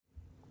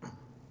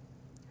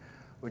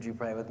Would you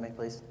pray with me,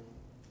 please?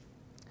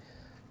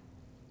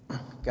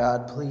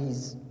 God,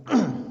 please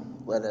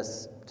let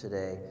us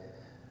today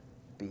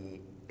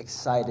be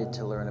excited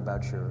to learn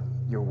about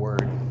your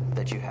word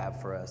that you have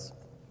for us.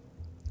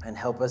 And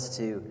help us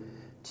to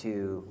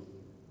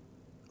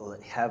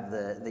have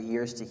the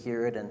ears to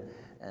hear it,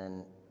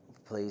 and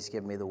please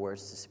give me the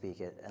words to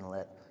speak it, and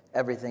let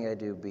everything I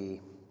do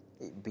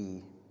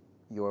be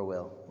your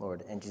will,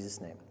 Lord. In Jesus'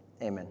 name,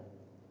 amen.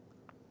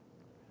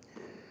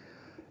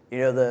 You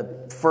know,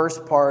 the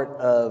first part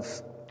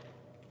of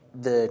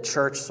the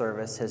church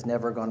service has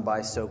never gone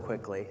by so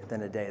quickly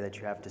than a day that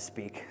you have to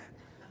speak.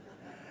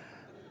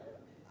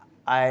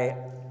 I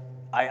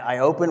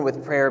opened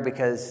with prayer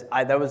because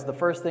that was the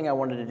first thing I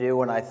wanted to do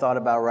when I thought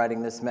about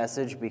writing this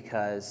message,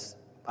 because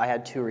I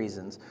had two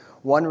reasons.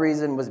 One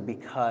reason was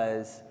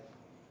because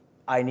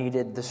I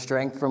needed the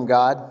strength from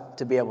God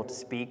to be able to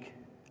speak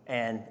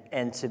and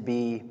to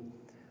be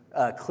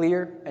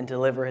clear and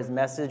deliver his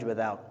message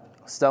without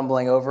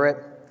stumbling over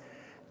it.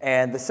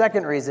 And the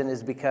second reason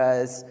is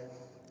because,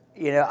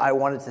 I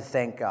wanted to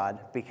thank God,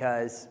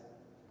 because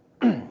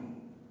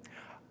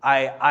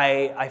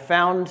I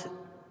found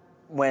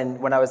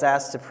when I was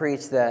asked to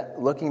preach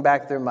that, looking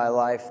back through my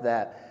life,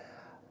 that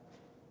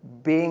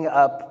being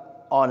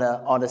up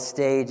on a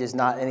stage is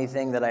not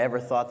anything that I ever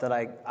thought that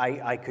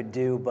I could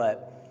do,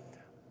 but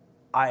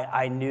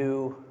I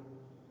knew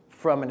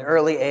from an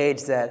early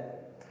age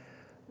that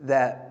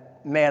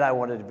man, I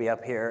wanted to be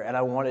up here, and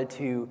I wanted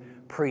to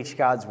preach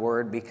God's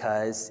word,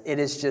 because it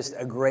is just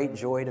a great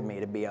joy to me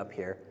to be up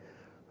here.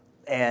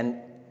 And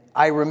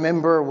I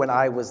remember when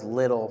I was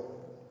little,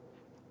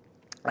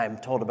 I'm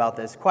told about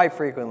this quite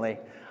frequently,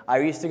 I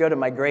used to go to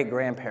my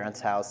great-grandparents'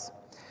 house.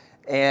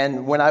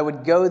 And when I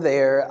would go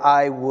there,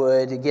 I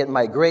would get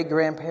my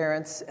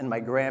great-grandparents and my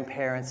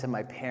grandparents and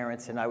my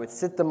parents, and I would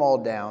sit them all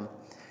down,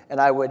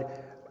 and I would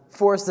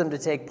force them to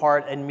take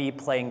part in me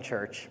playing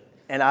church.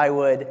 And I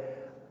would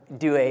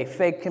do a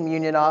fake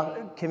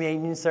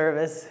communion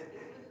service,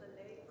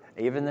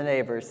 even the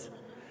neighbors.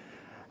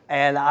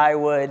 And I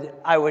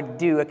would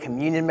do a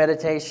communion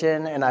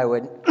meditation, and I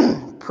would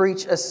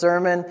preach a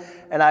sermon,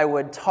 and I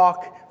would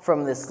talk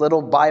from this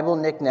little Bible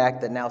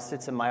knickknack that now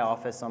sits in my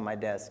office on my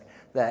desk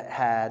that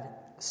had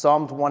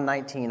Psalms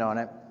 119 on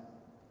it.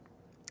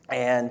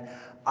 And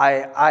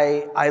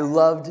I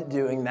loved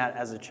doing that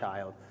as a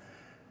child.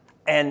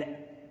 And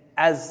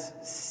as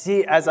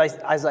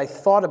I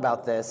thought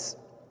about this,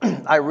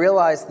 I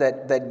realized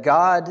that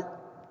God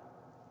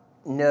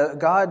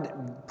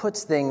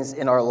puts things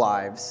in our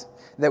lives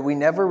that we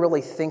never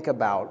really think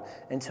about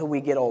until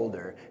we get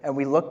older. And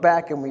we look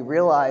back and we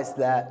realize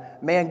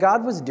that, man,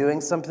 God was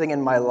doing something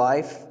in my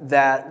life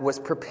that was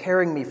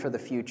preparing me for the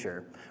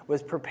future,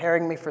 was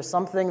preparing me for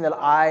something that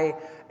I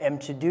am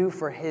to do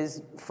for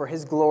his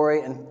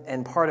glory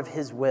and part of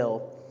his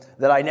will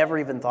that I never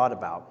even thought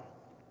about.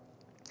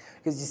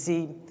 Because you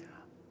see,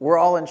 we're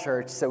all in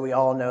church, so we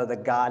all know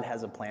that God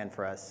has a plan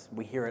for us.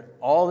 We hear it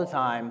all the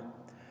time,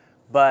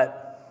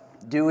 but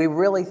do we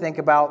really think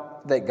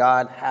about that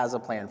God has a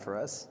plan for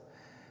us?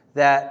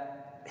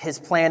 That his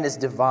plan is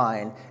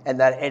divine, and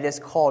that it is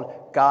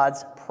called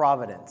God's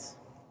providence.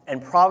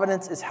 And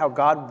providence is how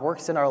God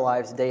works in our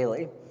lives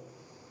daily.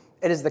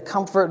 It is the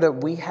comfort that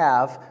we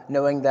have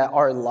knowing that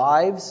our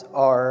lives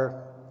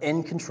are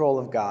in control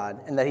of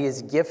God, and that he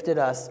has gifted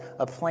us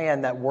a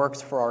plan that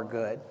works for our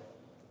good.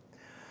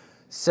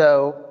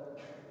 So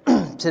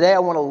today I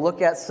want to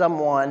look at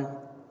someone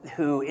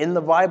who in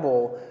the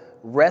Bible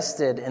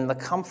rested in the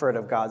comfort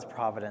of God's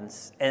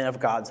providence and of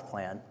God's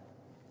plan.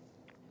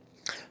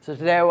 So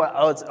today,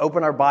 let's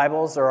open our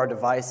Bibles or our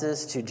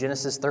devices to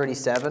Genesis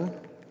 37.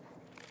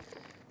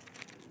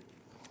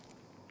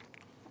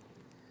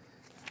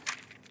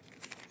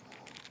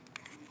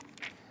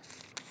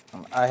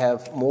 I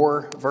have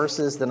more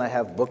verses than I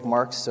have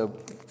bookmarks, so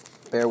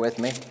bear with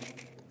me.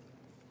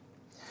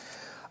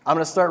 I'm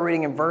going to start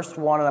reading in verse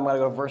 1, and I'm going to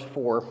go to verse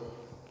 4.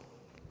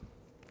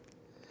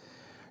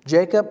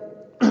 Jacob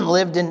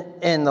lived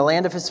in the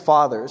land of his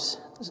fathers,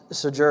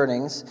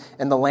 sojournings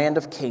in the land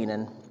of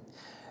Canaan.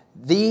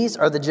 These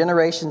are the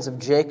generations of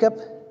Jacob.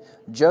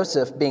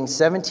 Joseph, being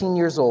 17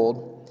 years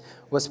old,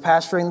 was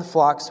pasturing the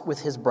flocks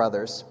with his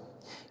brothers.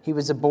 He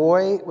was a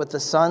boy with the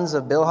sons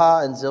of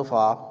Bilhah and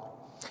Zilpah,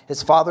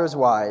 his father's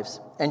wives,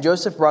 and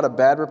Joseph brought a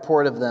bad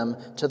report of them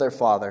to their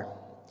father.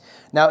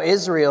 Now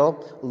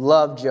Israel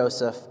loved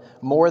Joseph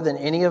more than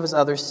any of his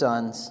other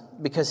sons,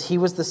 because he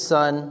was the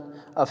son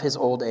of his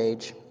old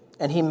age.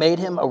 And he made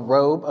him a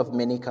robe of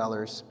many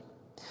colors.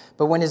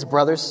 But when his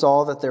brothers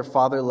saw that their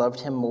father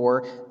loved him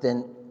more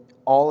than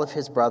all of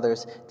his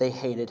brothers, they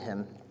hated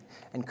him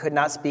and could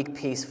not speak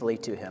peacefully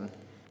to him.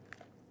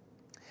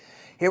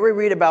 Here we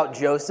read about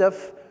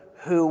Joseph,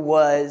 who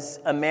was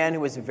a man who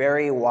was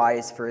very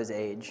wise for his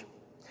age.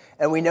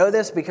 And we know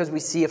this because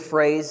we see a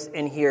phrase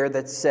in here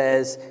that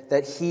says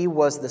that he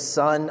was the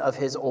son of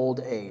his old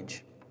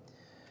age.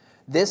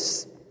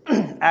 This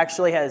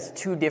actually has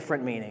two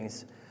different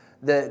meanings.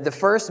 The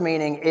first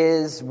meaning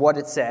is what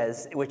it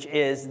says, which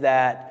is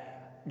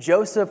that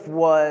Joseph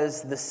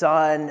was the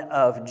son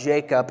of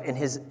Jacob in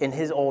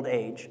his old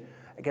age.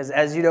 Because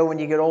as you know, when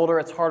you get older,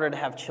 it's harder to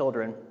have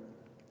children.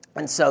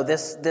 And so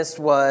this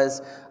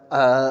was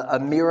a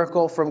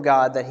miracle from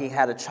God that he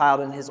had a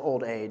child in his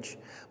old age.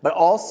 But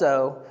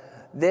also,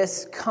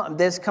 this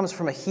comes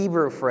from a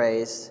Hebrew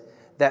phrase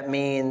that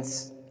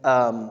means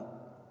a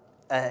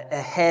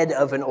head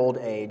of an old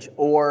age,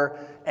 or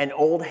an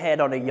old head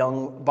on a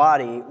young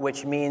body,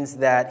 which means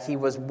that he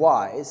was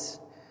wise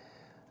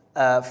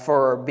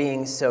for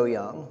being so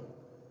young.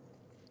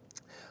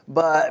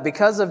 But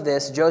because of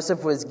this,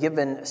 Joseph was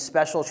given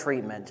special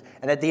treatment.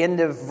 And at the end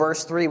of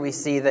verse 3, we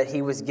see that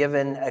he was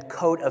given a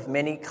coat of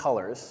many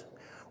colors,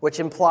 which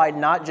implied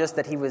not just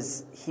that he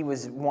was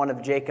one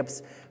of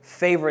Jacob's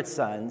favorite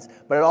sons,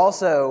 but it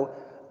also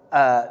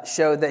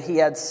showed that he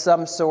had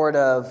some sort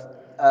of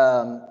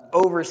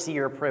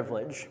overseer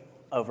privilege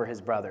over his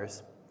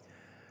brothers.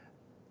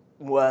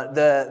 Well,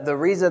 the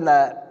reason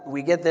that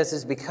we get this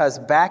is because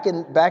back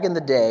in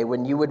the day,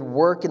 when you would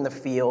work in the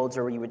fields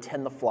or you would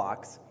tend the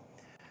flocks,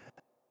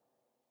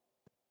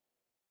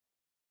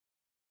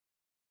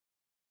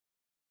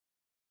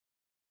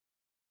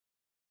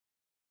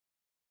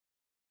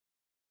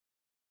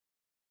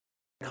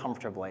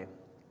 comfortably,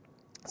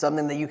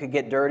 something that you could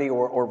get dirty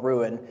or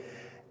ruin.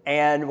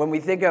 And when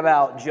we think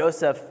about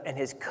Joseph and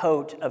his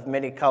coat of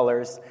many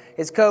colors,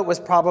 his coat was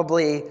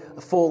probably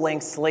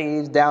full-length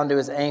sleeves down to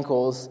his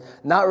ankles,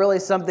 not really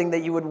something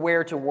that you would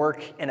wear to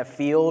work in a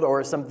field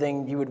or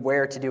something you would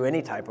wear to do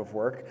any type of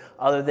work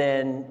other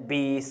than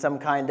be some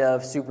kind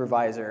of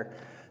supervisor.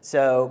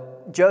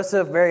 So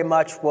Joseph very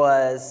much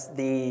was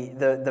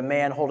the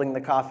man holding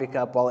the coffee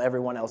cup while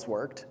everyone else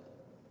worked.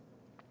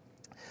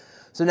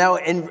 So now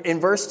in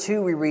verse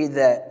 2, we read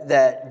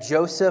that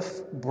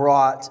Joseph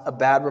brought a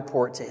bad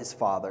report to his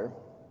father.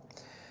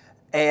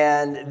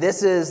 And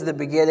this is the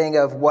beginning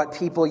of what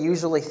people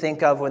usually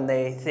think of when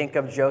they think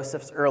of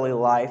Joseph's early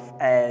life.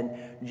 And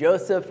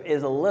Joseph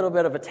is a little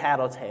bit of a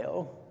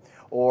tattletale,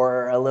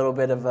 or a little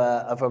bit of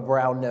a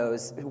brown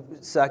nose,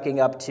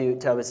 sucking up to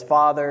his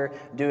father,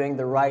 doing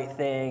the right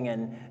thing,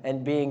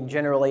 and being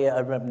generally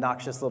an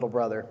obnoxious little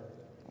brother.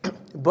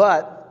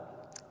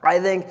 But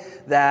I think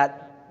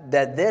that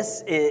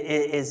this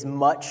is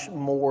much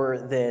more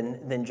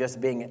than just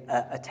being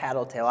a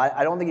tattletale.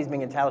 I don't think he's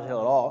being a tattletale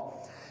at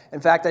all. In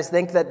fact, I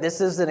think that this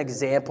is an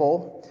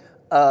example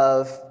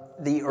of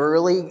the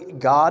early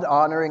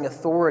God-honoring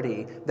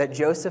authority that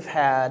Joseph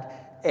had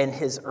in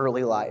his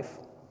early life.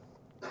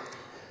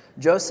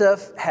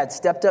 Joseph had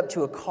stepped up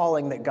to a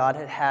calling that God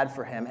had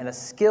for him and a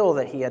skill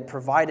that he had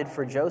provided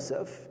for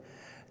Joseph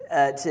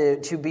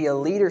to be a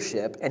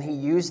leadership, and he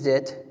used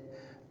it.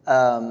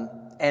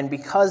 And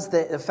because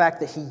the fact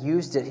that he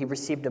used it, he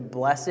received a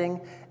blessing,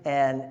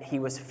 and he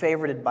was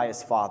favored by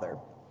his father.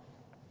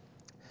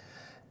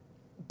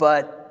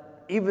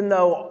 But even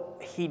though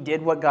he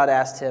did what God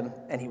asked him,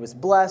 and he was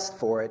blessed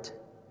for it,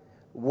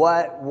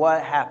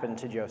 what happened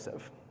to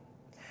Joseph?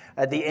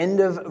 At the end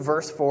of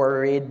verse 4, we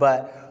read,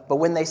 But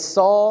when they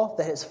saw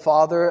that his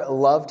father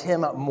loved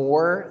him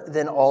more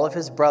than all of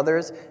his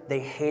brothers, they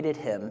hated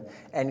him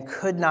and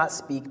could not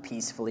speak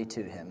peacefully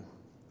to him.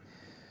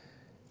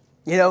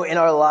 You know, in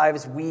our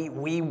lives,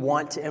 we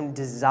want and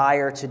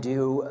desire to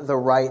do the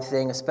right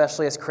thing,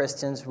 especially as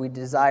Christians. We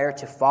desire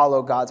to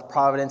follow God's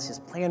providence, His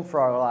plan for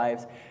our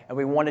lives, and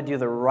we want to do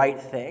the right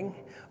thing.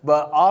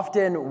 But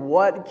often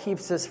what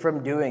keeps us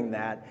from doing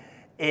that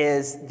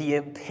is the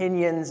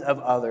opinions of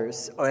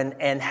others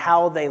and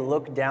how they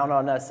look down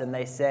on us, and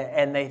they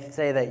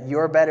say that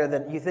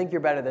you think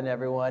you're better than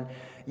everyone.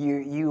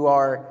 You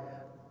are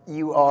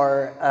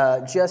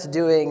just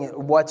doing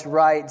what's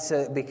right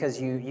because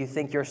you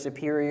think you're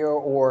superior,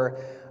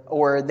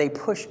 or they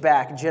push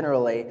back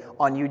generally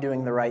on you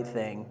doing the right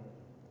thing.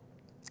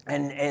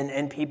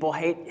 And people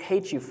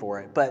hate you for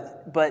it.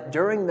 But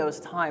during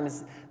those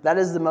times, that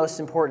is the most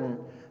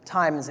important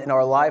times in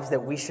our lives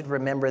that we should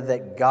remember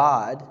that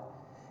God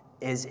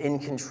is in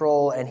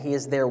control and He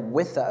is there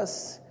with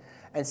us.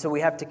 And so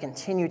we have to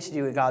continue to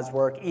do God's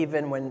work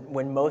even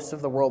when most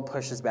of the world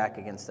pushes back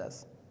against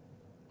us.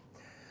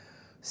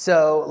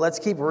 So let's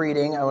keep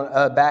reading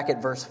back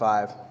at verse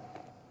 5.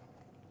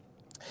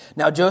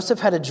 Now Joseph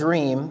had a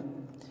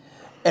dream,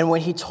 and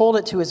when he told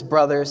it to his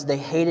brothers, they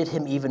hated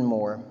him even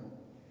more.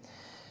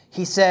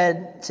 He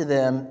said to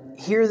them,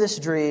 "Hear this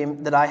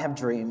dream that I have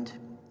dreamed.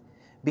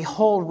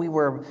 Behold, we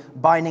were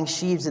binding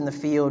sheaves in the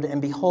field,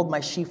 and behold, my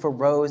sheaf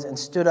arose and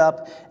stood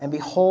up, and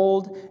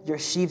behold, your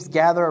sheaves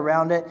gather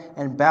around it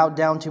and bowed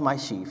down to my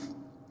sheaf."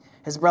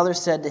 His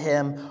brothers said to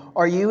him,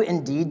 "Are you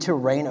indeed to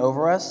reign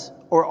over us?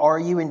 Or are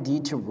you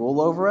indeed to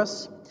rule over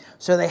us?"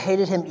 So they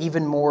hated him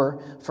even more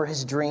for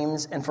his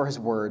dreams and for his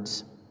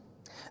words.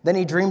 Then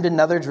he dreamed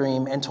another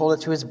dream and told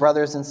it to his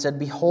brothers and said,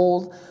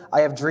 "Behold,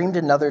 I have dreamed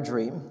another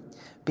dream.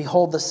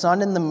 Behold, the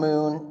sun and the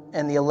moon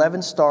and the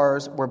 11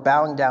 stars were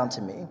bowing down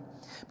to me."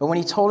 But when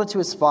he told it to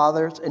his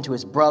fathers and to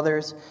his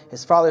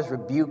fathers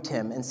rebuked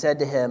him and said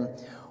to him,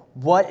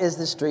 "What is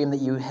this dream that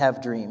you have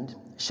dreamed?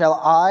 Shall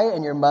I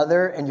and your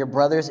mother and your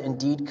brothers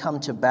indeed come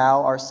to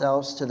bow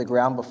ourselves to the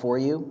ground before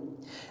you?"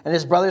 And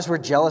his brothers were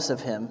jealous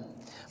of him,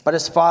 but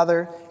his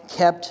father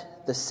kept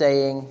the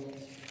saying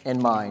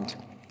in mind.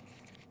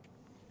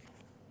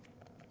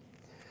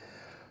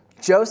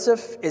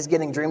 Joseph is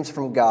getting dreams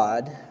from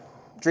God,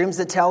 dreams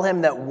that tell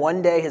him that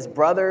one day his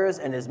brothers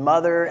and his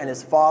mother and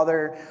his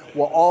father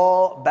will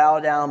all bow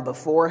down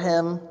before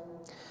him,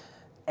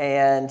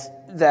 and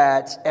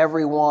that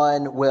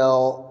everyone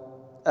will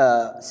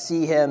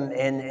see him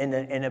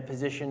in a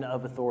position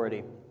of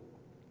authority.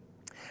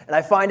 And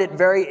I find it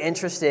very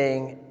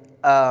interesting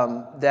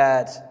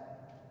that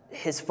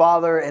his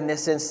father, in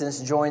this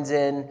instance, joins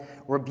in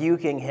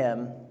rebuking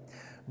him.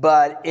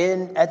 But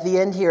at the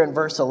end here in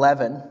verse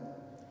 11,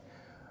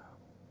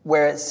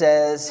 where it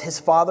says, his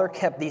father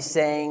kept these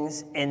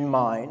sayings in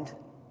mind.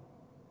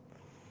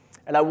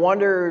 And I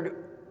wondered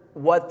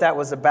what that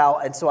was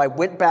about. And so I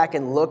went back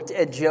and looked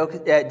at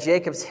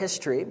Jacob's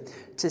history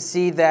to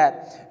see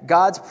that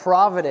God's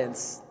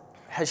providence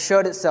has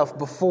showed itself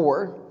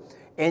before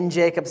in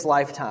Jacob's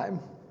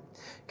lifetime.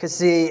 Because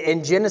see,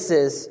 in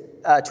Genesis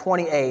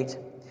 28,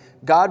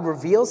 God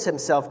reveals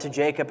himself to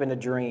Jacob in a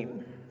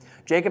dream.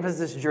 Jacob has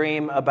this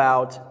dream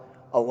about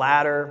a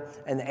ladder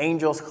and the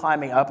angels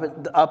climbing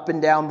up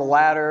and down the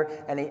ladder,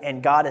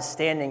 and God is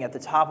standing at the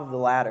top of the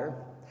ladder.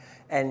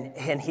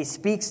 And he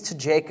speaks to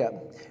Jacob,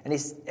 and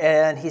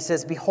he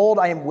says, "Behold,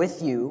 I am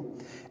with you,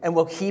 and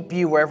will keep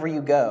you wherever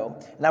you go,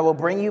 and I will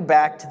bring you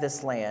back to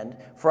this land,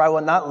 for I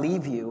will not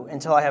leave you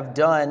until I have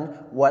done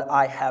what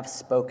I have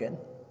spoken."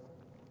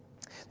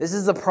 This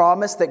is the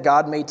promise that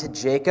God made to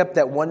Jacob,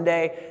 that one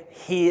day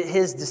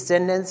his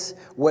descendants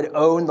would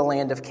own the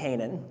land of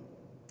Canaan.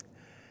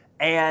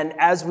 And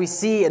as we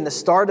see in the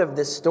start of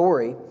this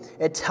story,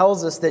 it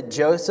tells us that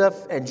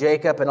Joseph and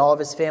Jacob and all of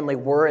his family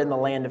were in the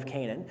land of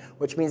Canaan,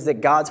 which means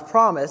that God's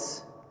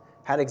promise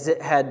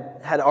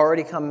had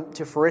already come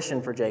to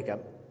fruition for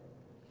Jacob.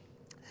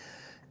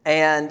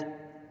 And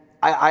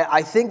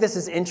I think this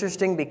is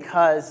interesting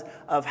because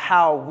of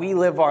how we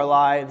live our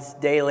lives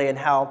daily and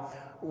how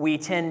we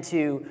tend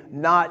to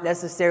not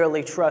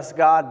necessarily trust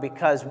God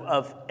because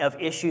of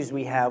issues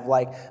we have.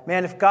 Like,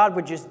 man, if God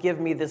would just give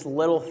me this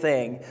little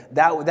thing,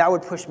 that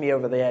would push me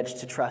over the edge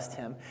to trust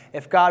him.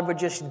 If God would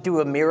just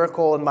do a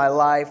miracle in my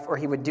life, or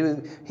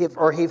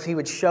if he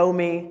would show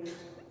me,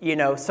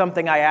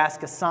 something I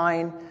ask, a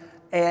sign.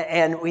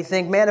 And we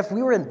think, man, if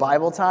we were in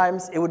Bible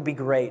times, it would be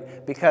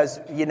great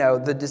because,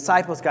 the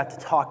disciples got to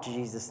talk to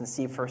Jesus and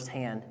see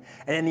firsthand.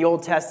 And in the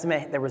Old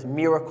Testament, there was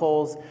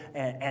miracles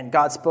and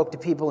God spoke to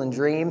people in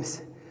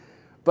dreams.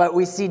 But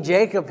we see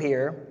Jacob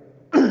here,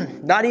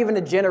 not even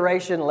a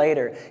generation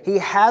later. He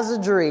has a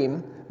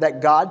dream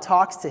that God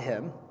talks to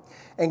him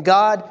and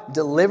God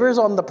delivers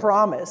on the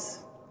promise.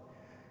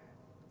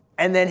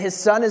 And then his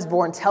son is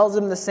born, tells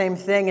him the same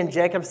thing, and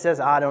Jacob says,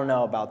 "I don't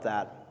know about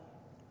that.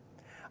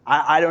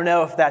 I don't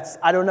know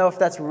if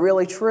that's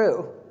really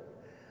true."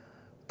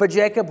 But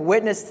Jacob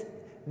witnessed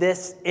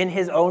this in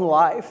his own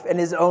life, in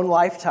his own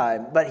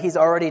lifetime, but he's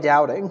already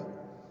doubting.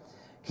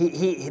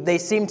 They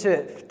seem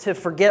to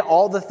forget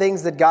all the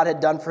things that God had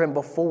done for him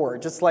before,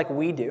 just like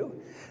we do.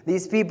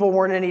 These people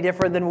weren't any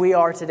different than we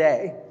are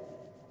today.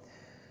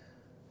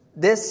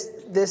 This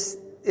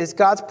is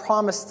God's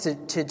promise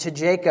to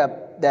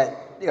Jacob, that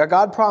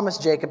God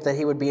promised Jacob that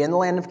he would be in the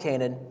land of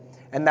Canaan,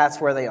 and that's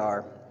where they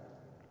are.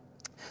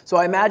 So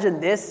I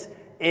imagine this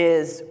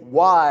is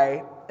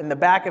why, in the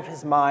back of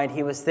his mind,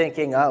 he was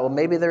thinking, "Oh, well,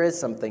 maybe there is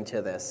something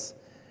to this."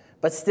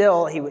 But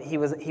still, he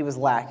was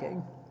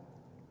lacking.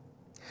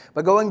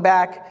 But going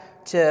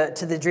back to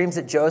the dreams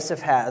that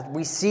Joseph had,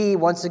 we see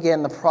once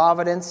again the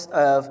providence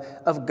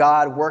of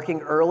God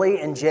working early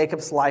in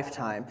Jacob's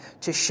lifetime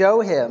to show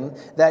him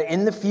that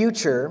in the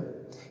future,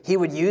 he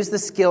would use the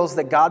skills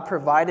that God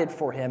provided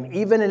for him,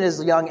 even in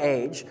his young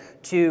age,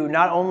 to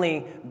not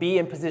only be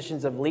in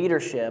positions of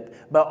leadership,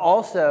 but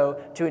also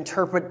to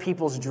interpret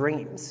people's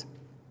dreams.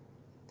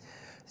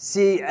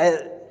 See,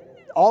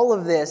 all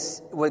of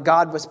this, what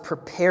God was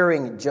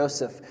preparing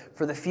Joseph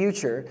for the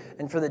future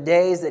and for the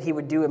days that he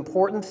would do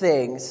important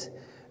things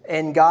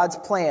in God's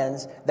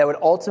plans that would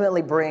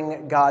ultimately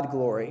bring God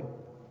glory.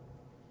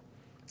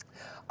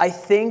 I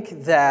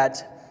think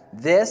that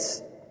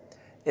this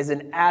is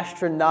an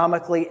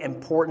astronomically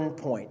important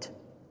point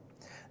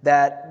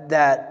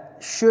that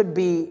should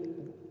be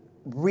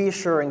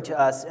reassuring to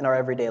us in our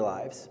everyday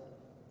lives.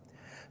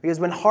 Because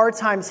when hard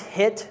times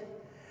hit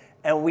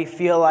and we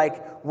feel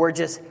like we're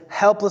just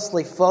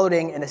helplessly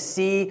floating in a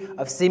sea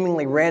of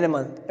seemingly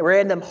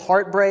random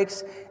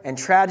heartbreaks and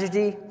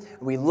tragedy,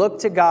 we look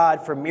to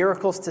God for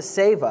miracles to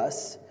save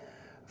us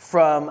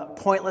from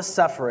pointless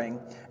suffering,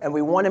 and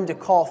we want him to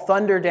call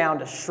thunder down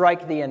to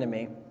strike the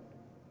enemy.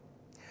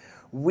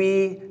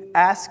 We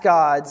ask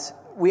God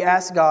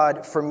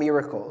for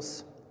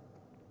miracles.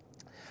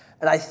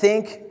 And I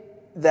think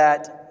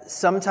that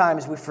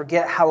sometimes we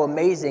forget how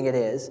amazing it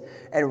is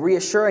and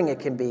reassuring it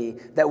can be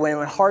that when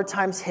hard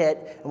times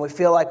hit and we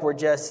feel like we're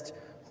just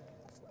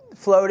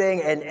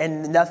floating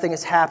and nothing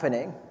is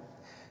happening,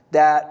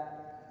 that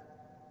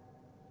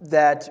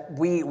that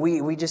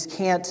we just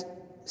can't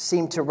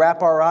seem to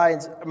wrap our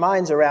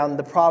minds around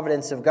the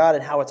providence of God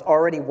and how it's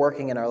already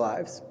working in our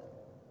lives.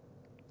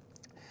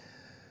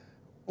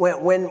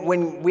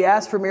 When we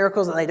ask for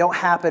miracles and they don't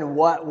happen,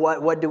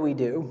 what do we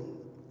do?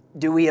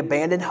 Do we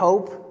abandon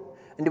hope?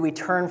 And do we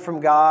turn from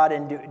God?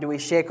 And do we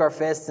shake our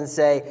fists and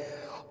say,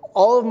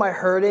 all of my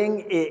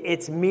hurting,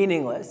 it's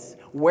meaningless.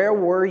 Where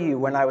were you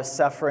when I was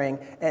suffering?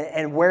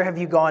 And where have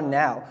you gone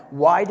now?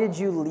 Why did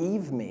you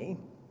leave me?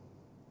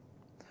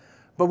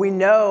 But we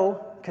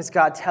know, because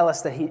God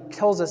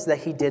tells us that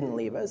he didn't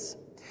leave us.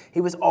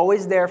 He was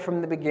always there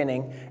from the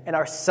beginning, and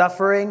our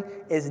suffering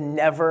is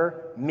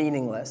never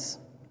meaningless.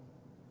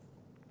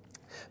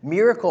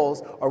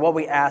 Miracles are what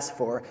we ask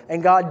for,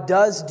 and God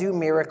does do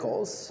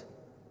miracles.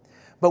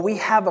 But we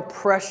have a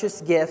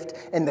precious gift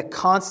in the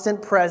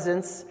constant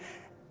presence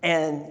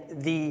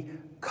and the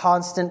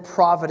constant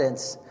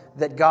providence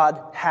that God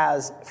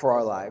has for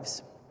our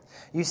lives.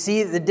 You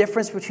see, the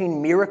difference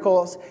between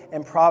miracles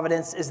and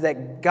providence is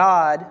that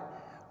God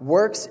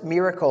works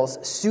miracles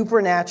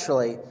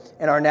supernaturally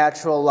in our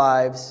natural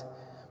lives,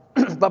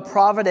 but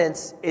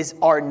providence is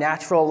our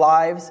natural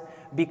lives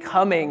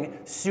becoming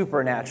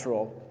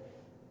supernatural.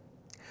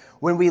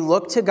 When we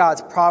look to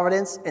God's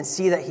providence and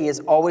see that he is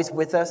always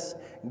with us,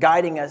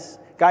 guiding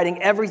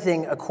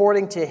everything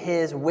according to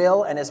his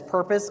will and his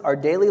purpose, our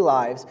daily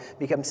lives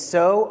become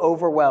so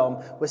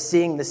overwhelmed with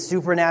seeing the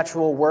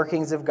supernatural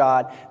workings of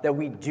God that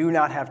we do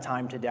not have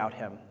time to doubt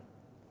him.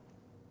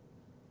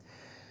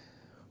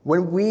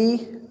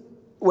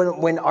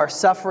 When our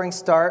sufferings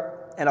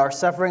start, and our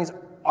sufferings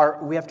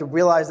we have to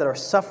realize that our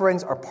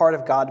sufferings are part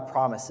of God's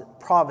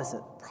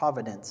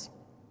providence.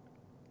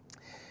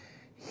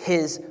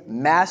 His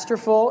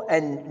masterful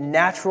and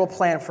natural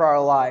plan for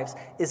our lives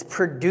is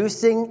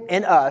producing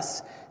in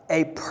us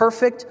a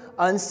perfect,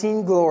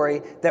 unseen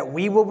glory that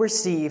we will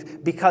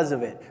receive because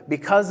of it,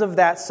 because of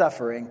that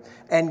suffering.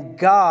 And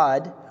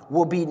God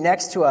will be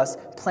next to us,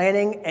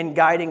 planning and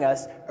guiding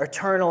us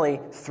eternally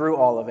through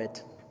all of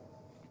it.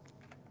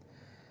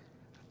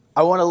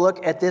 I want to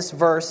look at this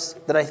verse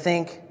that I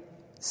think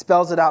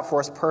spells it out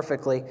for us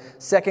perfectly.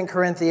 2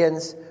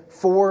 Corinthians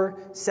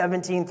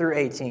 4:17 through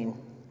 18.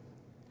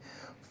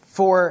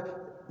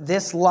 For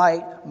this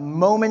light,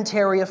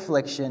 momentary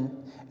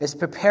affliction is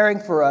preparing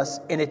for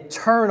us an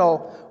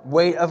eternal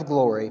weight of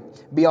glory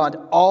beyond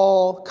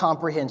all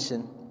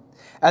comprehension,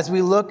 as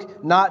we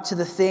look not to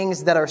the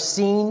things that are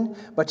seen,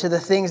 but to the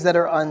things that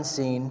are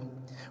unseen.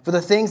 For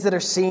the things that are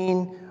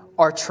seen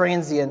are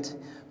transient,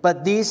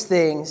 but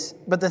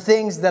the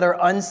things that are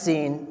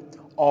unseen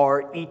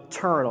are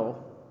eternal.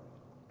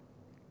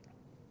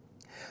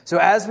 So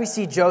as we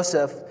see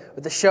Joseph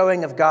with the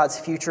showing of God's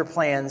future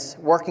plans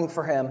working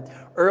for him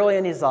early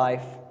in his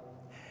life,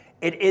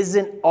 it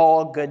isn't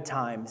all good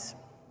times.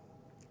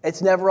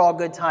 It's never all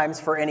good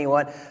times for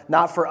anyone,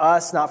 not for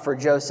us, not for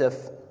Joseph.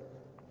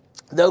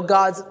 Though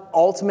God's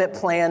ultimate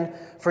plan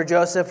for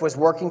Joseph was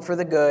working for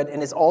the good,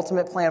 and his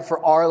ultimate plan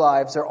for our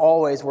lives are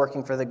always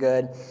working for the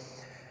good,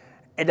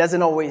 it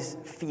doesn't always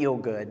feel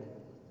good.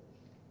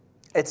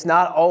 It's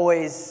not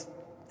always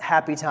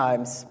happy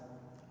times.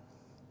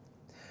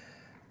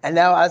 And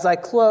now as I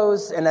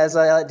close and as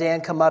I let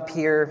Dan come up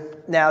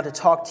here now to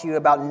talk to you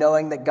about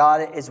knowing that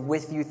God is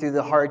with you through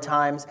the hard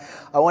times,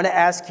 I want to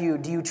ask you,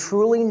 do you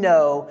truly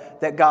know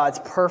that God's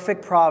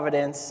perfect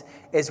providence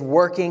is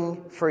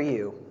working for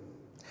you?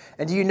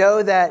 And do you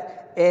know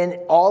that in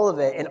all of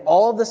it, in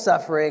all of the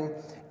suffering,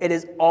 it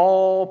is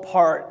all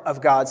part of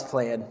God's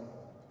plan?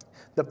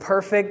 The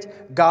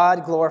perfect,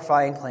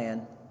 God-glorifying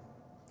plan.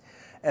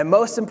 And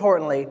most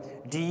importantly,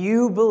 do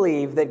you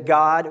believe that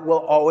God will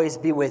always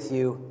be with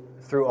you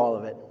through all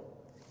of it?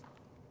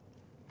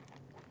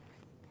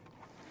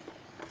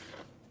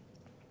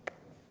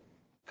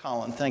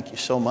 Colin, thank you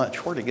so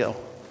much. Where'd he go?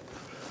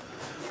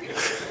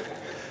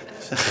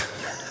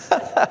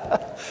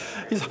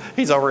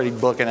 he's already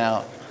booking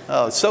out.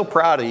 Oh, so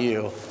proud of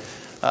you.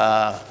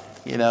 I'll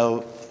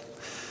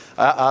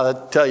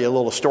tell you a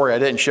little story. I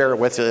didn't share it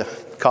with you,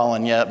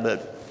 Colin, yet, but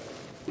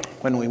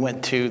when we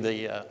went to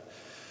the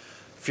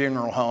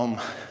funeral home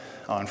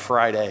on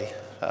Friday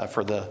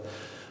for the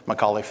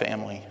Macaulay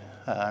family,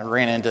 I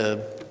ran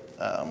into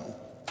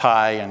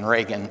Ty and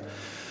Reagan,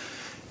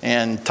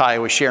 and Ty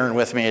was sharing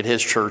with me at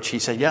his church. He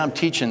said, yeah, I'm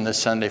teaching this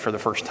Sunday for the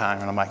first time.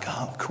 And I'm like,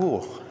 oh,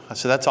 cool. I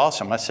said, that's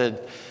awesome. I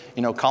said,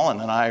 Colin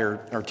and I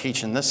are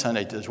teaching this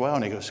Sunday as well.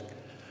 And he goes,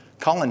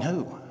 Colin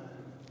who?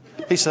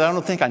 He said, I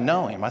don't think I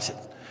know him. I said,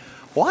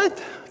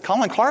 what?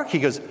 Colin Clark? He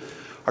goes,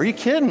 are you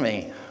kidding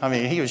me? I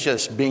mean, he was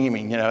just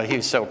beaming. He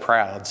was so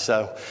proud.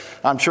 So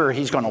I'm sure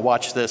he's going to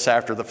watch this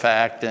after the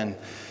fact and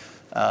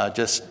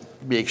just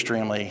be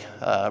extremely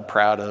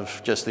proud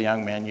of just the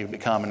young man you've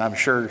become. And I'm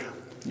sure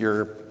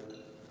your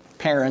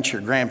parents,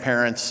 your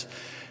grandparents,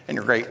 and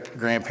your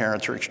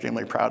great-grandparents are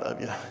extremely proud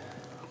of you.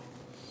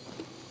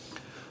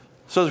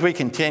 So as we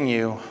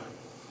continue,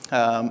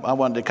 I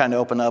wanted to kind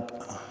of open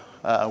up.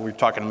 We're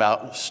talking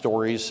about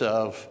stories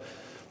of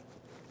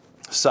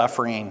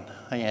suffering,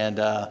 and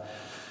I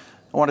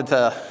wanted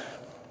to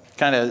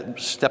kind of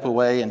step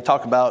away and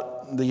talk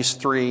about these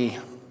three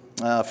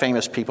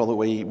famous people that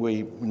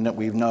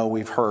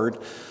we've heard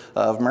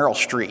of. Meryl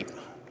Streep.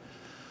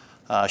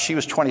 She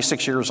was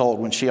 26 years old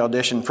when she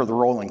auditioned for the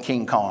role in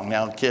King Kong.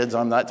 Now, kids,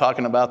 I'm not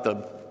talking about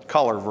the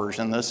color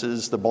version. This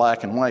is the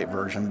black and white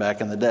version back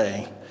in the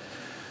day.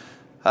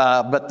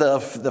 But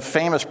the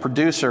famous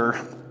producer,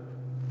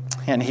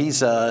 and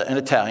he's an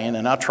Italian,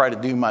 and I'll try to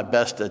do my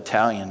best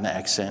Italian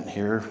accent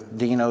here,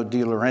 Dino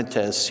De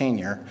Laurentiis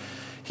Sr.,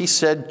 he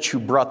said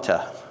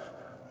ciabatta.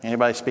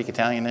 Anybody speak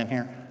Italian in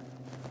here?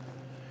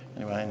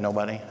 Anybody?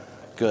 Nobody?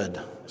 Good.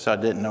 So I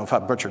didn't know if I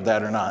butchered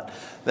that or not.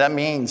 That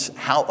means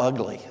how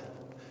ugly.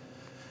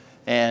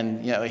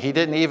 And, he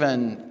didn't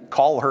even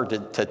call her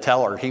to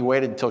tell her. He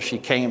waited until she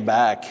came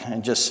back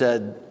and just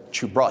said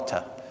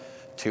ciabatta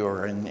to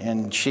her.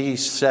 And she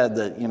said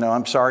that,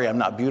 I'm sorry I'm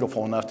not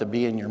beautiful enough to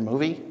be in your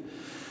movie,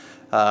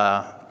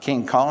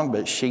 King Kong,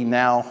 but she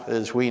now,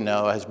 as we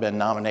know, has been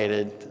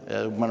nominated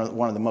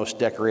one of the most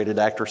decorated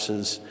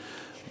actresses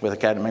with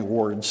Academy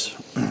Awards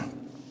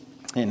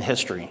in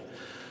history.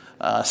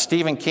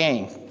 Stephen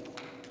King,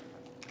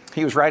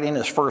 he was writing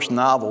his first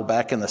novel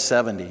back in the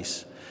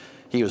 70s.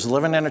 He was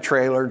living in a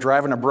trailer,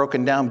 driving a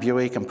broken down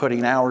Buick and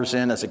putting hours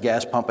in as a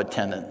gas pump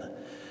attendant.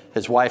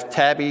 His wife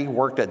Tabby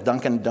worked at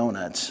Dunkin'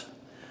 Donuts.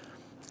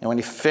 And when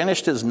he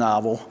finished his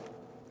novel,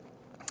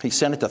 he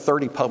sent it to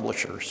 30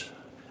 publishers,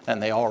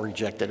 and they all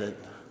rejected it.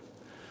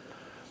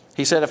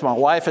 He said, if my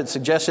wife had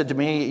suggested to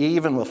me,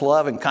 even with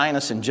love and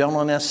kindness and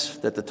gentleness,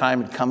 that the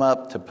time had come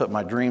up to put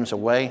my dreams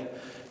away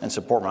and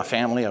support my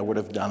family, I would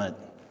have done it.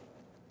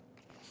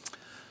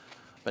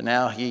 But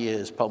now he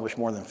has published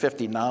more than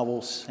 50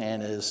 novels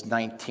and is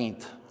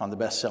 19th on the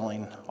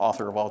best-selling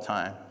author of all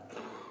time.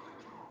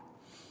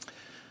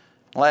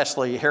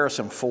 Lastly,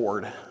 Harrison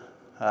Ford.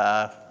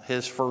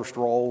 His first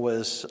role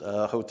was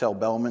Hotel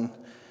Bellman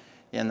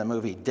in the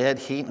movie Dead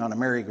Heat on a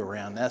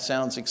Merry-Go-Round. That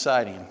sounds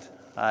exciting.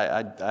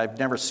 I've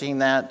never seen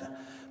that,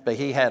 but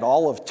he had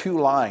all of 2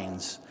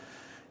 lines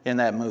in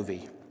that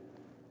movie.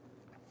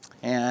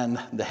 And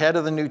the head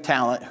of the new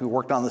talent, who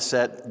worked on the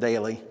set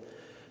daily,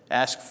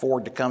 asked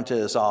Ford to come to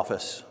his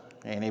office,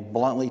 and he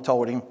bluntly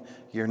told him,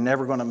 you're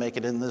never going to make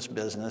it in this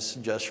business,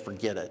 just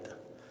forget it.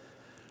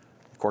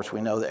 Of course, we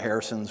know that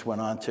Harrison's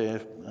went on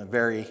to a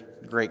very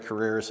great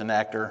career as an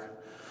actor.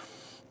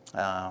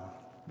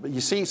 But you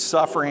see,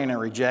 suffering and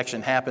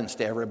rejection happens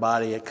to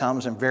everybody. It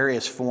comes in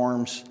various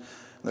forms.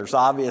 There's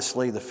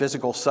obviously the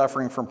physical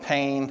suffering from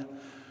pain,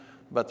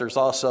 but there's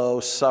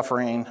also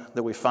suffering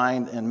that we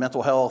find in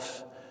mental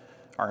health,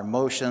 our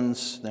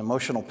emotions, the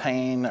emotional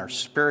pain, our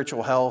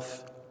spiritual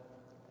health.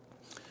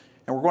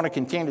 And we're going to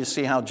continue to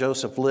see how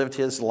Joseph lived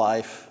his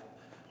life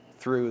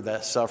through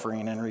that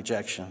suffering and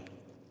rejection. And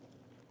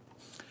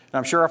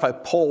I'm sure if I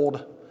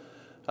polled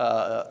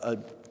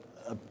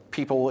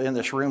people in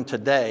this room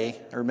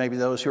today, or maybe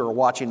those who are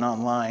watching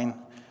online,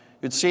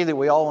 you'd see that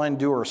we all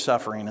endure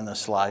suffering in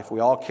this life. We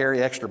all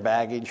carry extra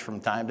baggage from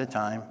time to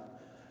time.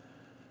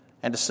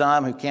 And to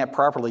some who can't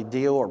properly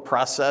deal or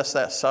process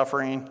that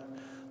suffering,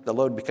 the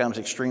load becomes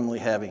extremely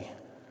heavy,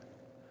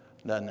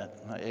 doesn't it?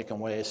 It can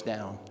weigh us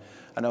down.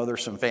 I know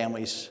there's some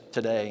families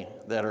today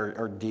that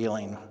are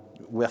dealing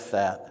with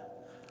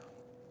that.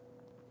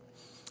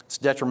 It's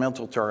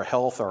detrimental to our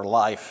health, our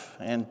life,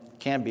 and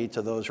can be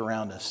to those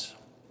around us.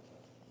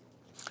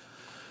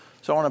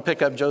 So I want to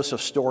pick up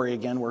Joseph's story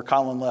again where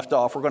Colin left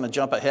off. We're going to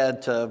jump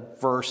ahead to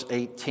verse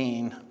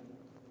 18.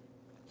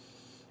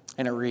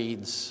 And it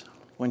reads,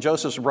 when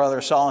Joseph's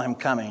brothers saw him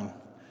coming,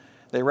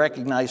 they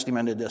recognized him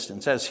in the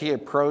distance. As he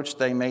approached,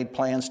 they made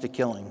plans to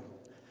kill him.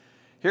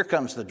 Here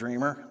comes the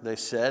dreamer, they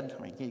said.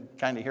 You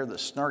kind of hear the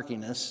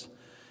snarkiness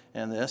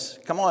in this.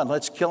 Come on,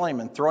 let's kill him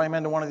and throw him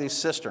into one of these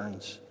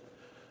cisterns.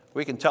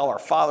 We can tell our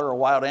father a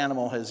wild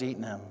animal has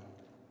eaten him.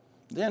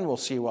 Then we'll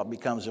see what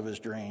becomes of his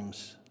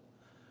dreams.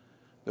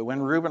 But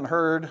when Reuben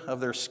heard of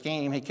their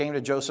scheme, he came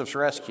to Joseph's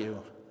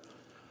rescue.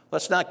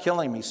 Let's not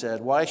kill him, he said.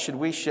 Why should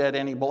we shed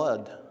any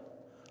blood?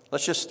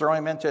 Let's just throw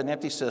him into an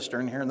empty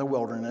cistern here in the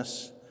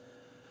wilderness.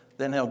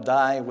 Then he'll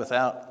die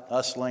without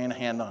us laying a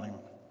hand on him.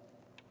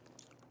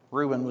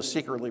 Reuben was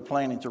secretly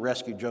planning to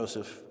rescue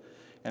Joseph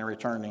and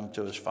returning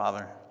to his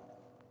father.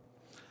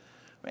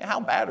 I mean, how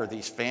bad are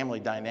these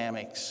family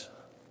dynamics?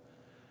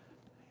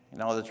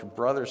 That your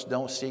brothers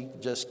don't seek to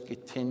just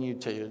continue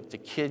to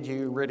kid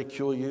you,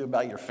 ridicule you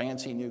about your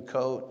fancy new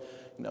coat,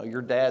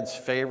 your dad's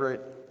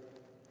favorite.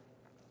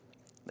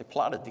 They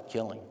plotted to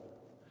kill him,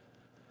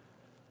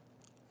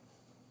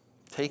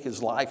 take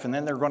his life, and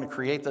then they're going to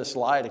create this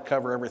lie to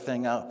cover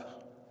everything up.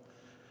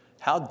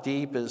 How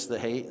deep is the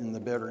hate and the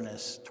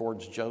bitterness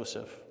towards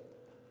Joseph?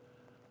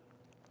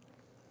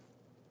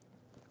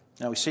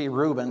 Now we see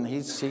Reuben,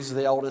 he's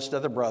the eldest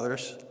of the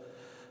brothers.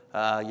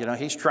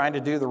 He's trying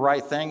to do the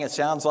right thing. It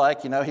sounds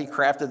like, he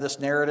crafted this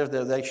narrative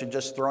that they should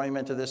just throw him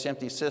into this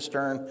empty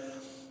cistern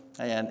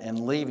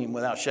and leave him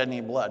without shedding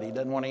any blood. He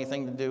doesn't want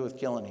anything to do with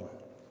killing him.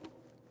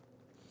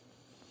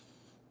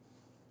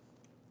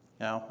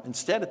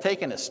 Instead of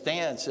taking a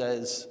stance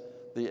as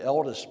the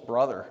eldest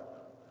brother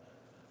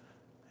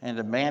and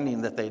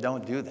demanding that they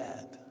don't do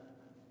that.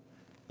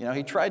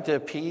 He tried to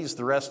appease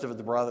the rest of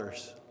the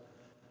brothers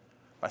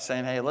by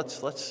saying, hey,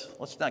 let's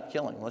not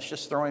kill him. Let's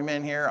just throw him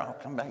in here. I'll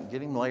come back and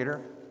get him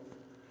later.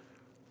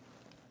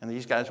 And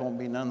these guys won't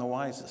be none the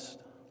wisest.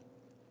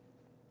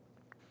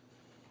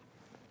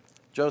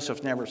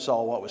 Joseph never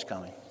saw what was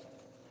coming.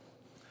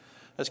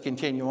 Let's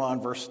continue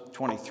on, verse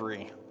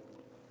 23.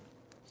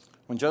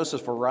 When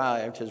Joseph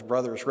arrived, his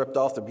brothers ripped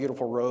off the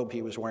beautiful robe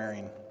he was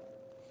wearing.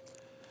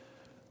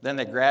 Then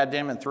they grabbed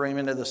him and threw him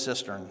into the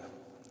cistern.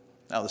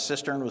 Now the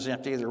cistern was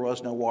empty, there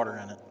was no water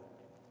in it.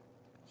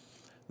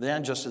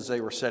 Then, just as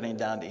they were sitting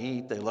down to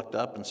eat, they looked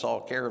up and saw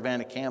a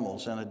caravan of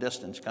camels in a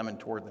distance coming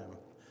toward them.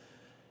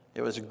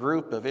 It was a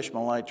group of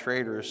Ishmaelite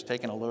traders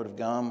taking a load of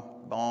gum,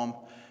 balm,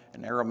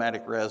 and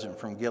aromatic resin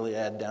from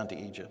Gilead down to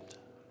Egypt.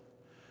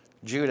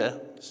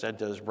 Judah said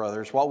to his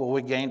brothers, what will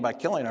we gain by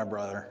killing our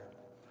brother?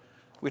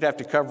 We'd have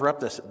to cover up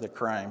the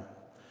crime.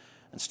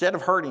 Instead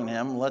of hurting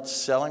him, let's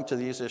sell him to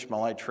these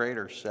Ishmaelite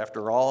traders.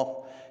 After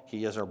all,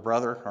 he is our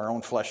brother, our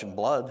own flesh and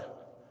blood.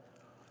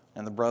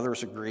 And the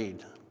brothers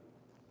agreed.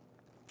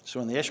 So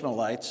when the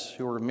Ishmaelites,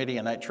 who were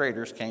Midianite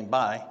traders, came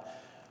by,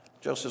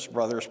 Joseph's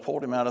brothers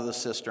pulled him out of the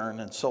cistern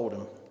and sold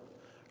him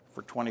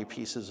for 20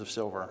 pieces of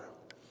silver.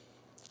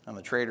 And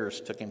the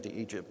traders took him to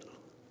Egypt.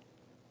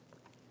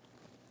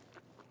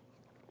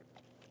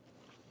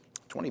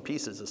 20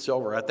 pieces of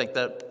silver, I think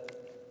that,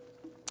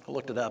 I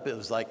looked it up, it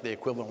was like the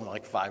equivalent of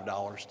like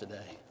 $5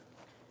 today.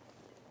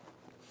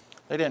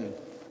 They didn't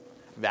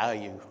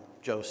value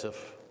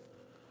Joseph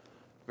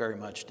very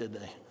much, did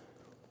they?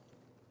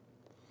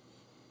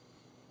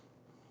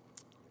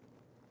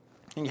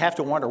 And you have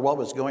to wonder what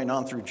was going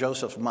on through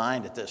Joseph's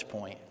mind at this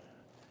point,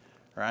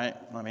 right?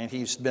 I mean,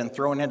 he's been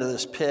thrown into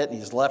this pit and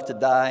he's left to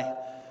die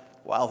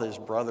while his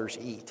brothers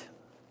eat,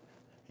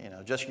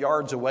 just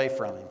yards away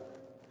from him.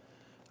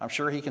 I'm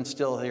sure he can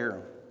still hear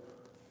him.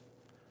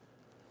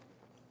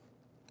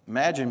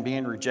 Imagine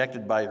being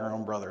rejected by your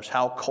own brothers,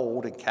 how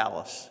cold and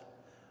callous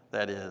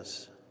that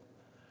is.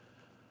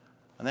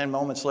 And then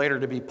moments later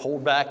to be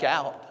pulled back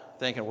out,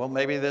 thinking, well,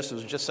 maybe this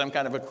was just some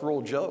kind of a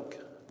cruel joke,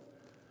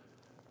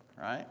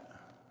 right?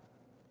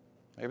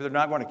 Maybe they're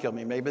not going to kill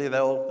me. Maybe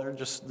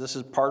this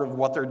is part of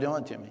what they're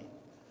doing to me.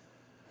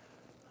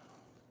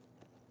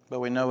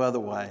 But we know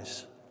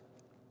otherwise.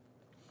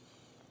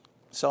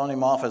 Selling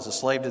him off as a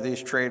slave to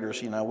these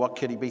traders, what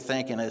could he be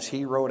thinking as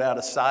he rode out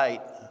of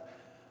sight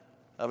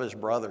of his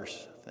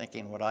brothers,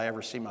 thinking, would I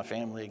ever see my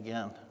family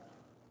again?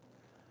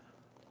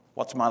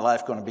 What's my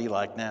life going to be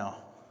like now?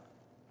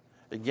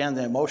 Again,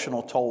 the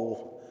emotional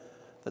toll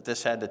that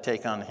this had to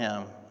take on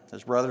him.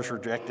 His brothers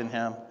rejecting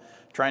him,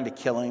 trying to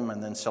kill him,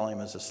 and then sell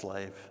him as a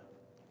slave.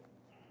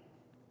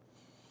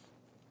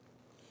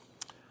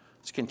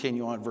 Let's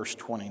continue on verse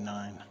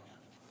 29.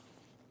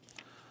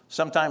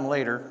 Sometime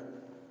later,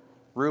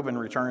 Reuben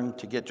returned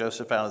to get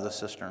Joseph out of the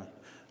cistern.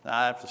 Now,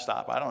 I have to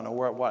stop. I don't know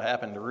what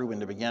happened to Reuben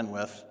to begin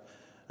with.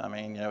 I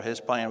mean,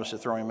 his plan was to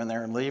throw him in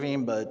there and leave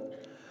him,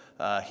 but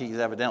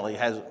he evidently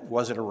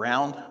wasn't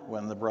around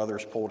when the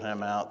brothers pulled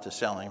him out to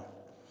sell him.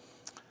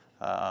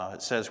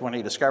 It says, when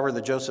he discovered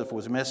that Joseph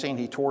was missing,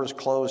 he tore his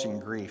clothes in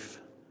grief.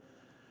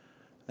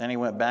 Then he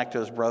went back to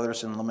his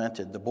brothers and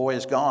lamented, the boy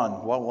is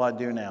gone. What will I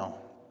do now?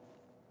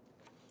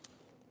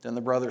 Then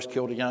the brothers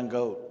killed a young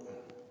goat,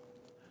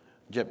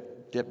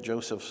 dipped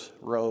Joseph's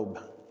robe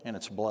in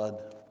its blood.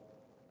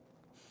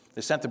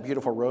 They sent the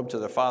beautiful robe to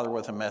their father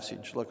with a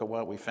message. Look at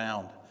what we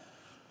found.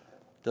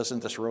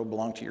 Doesn't this robe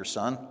belong to your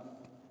son?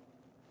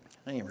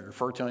 They even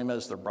refer to him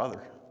as their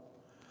brother.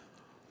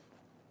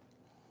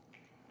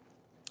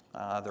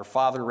 Their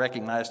father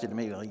recognized it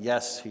immediately.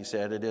 Yes, he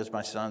said, it is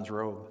my son's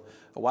robe.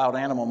 A wild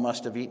animal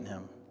must have eaten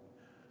him.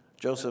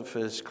 Joseph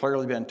has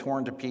clearly been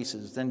torn to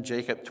pieces. Then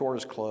Jacob tore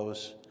his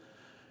clothes,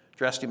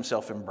 dressed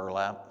himself in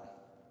burlap.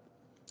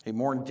 He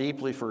mourned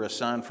deeply for his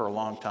son for a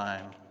long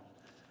time.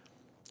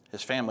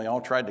 His family all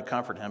tried to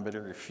comfort him, but he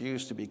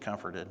refused to be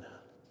comforted.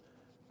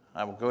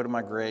 I will go to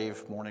my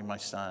grave mourning my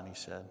son, he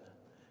said.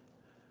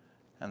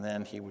 And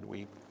then he would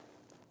weep.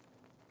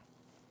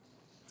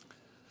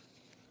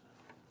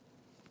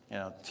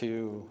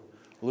 To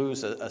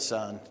lose a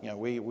son,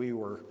 we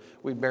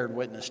bared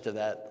witness to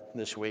that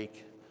this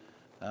week.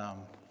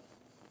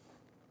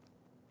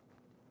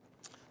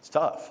 It's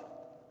tough.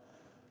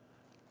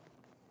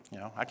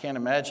 I can't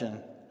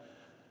imagine,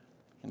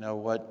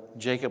 what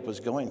Jacob was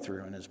going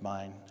through in his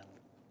mind.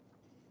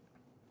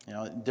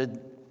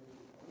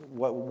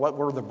 What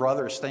were the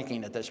brothers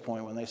thinking at this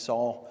point when they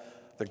saw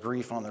the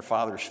grief on their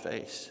father's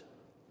face?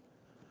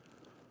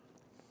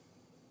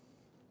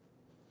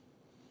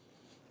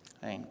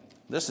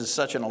 This is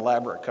such an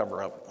elaborate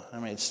cover-up. I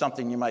mean, it's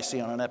something you might see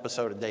on an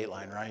episode of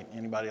Dateline, right?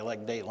 Anybody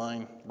like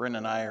Dateline? Brenda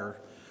and I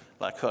are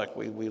like Hook.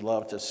 We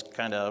love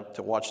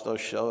to watch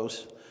those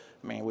shows.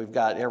 I mean, we've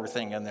got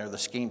everything in there. The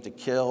scheme to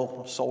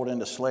kill, sold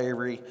into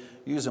slavery,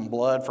 using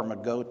blood from a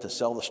goat to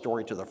sell the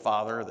story to their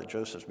father that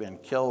Joseph's been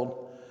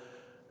killed,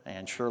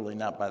 and surely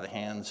not by the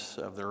hands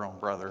of their own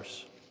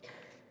brothers.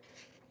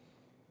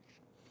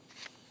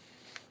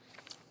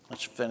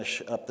 Let's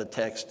finish up the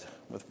text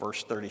with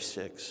verse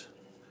 36.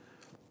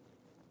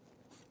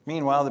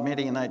 Meanwhile, the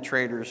Midianite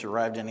traders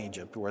arrived in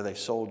Egypt, where they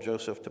sold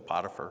Joseph to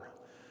Potiphar,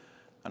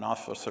 an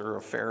officer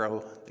of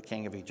Pharaoh, the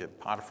king of Egypt.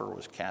 Potiphar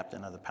was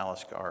captain of the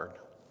palace guard.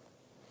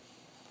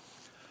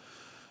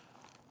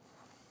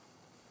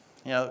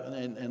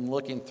 And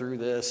looking through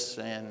this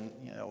and,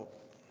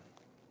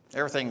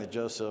 everything that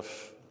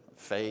Joseph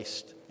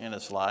faced in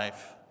his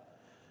life,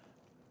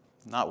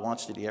 not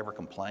once did he ever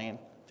complain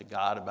to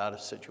God about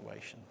his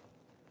situation.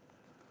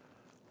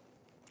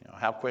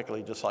 How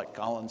quickly, just like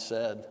Colin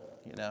said,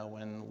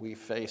 when we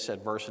face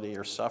adversity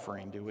or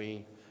suffering, do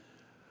we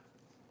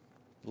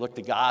look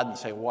to God and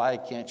say, why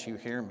can't you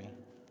hear me?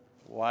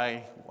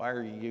 Why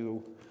are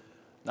you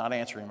not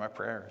answering my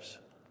prayers?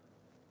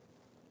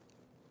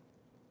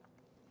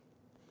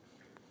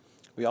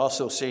 We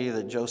also see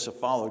that Joseph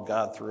followed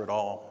God through it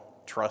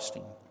all,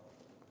 trusting.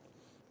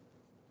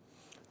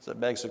 So that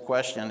begs the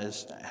question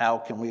is, how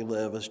can we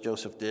live as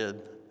Joseph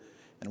did?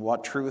 And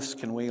what truths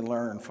can we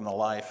learn from the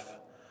life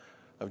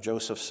of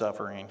Joseph's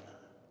suffering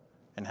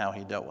and how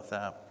he dealt with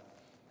that?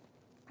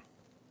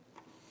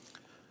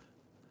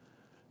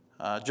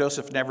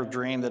 Joseph never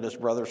dreamed that his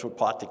brothers would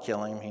plot to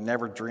kill him. He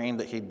never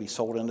dreamed that he'd be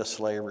sold into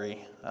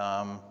slavery.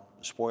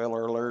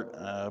 Spoiler alert,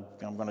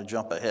 I'm going to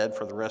jump ahead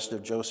for the rest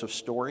of Joseph's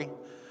story,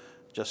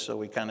 just so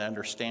we kind of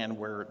understand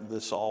where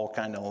this all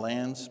kind of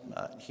lands.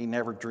 He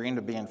never dreamed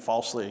of being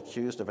falsely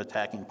accused of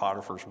attacking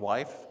Potiphar's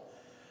wife.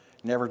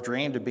 Never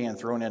dreamed of being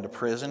thrown into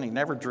prison. He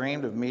never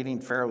dreamed of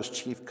meeting Pharaoh's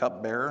chief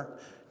cupbearer,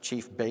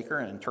 chief baker,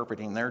 and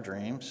interpreting their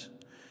dreams.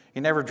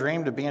 He never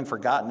dreamed of being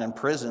forgotten in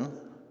prison.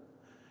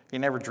 He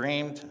never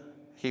dreamed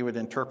he would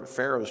interpret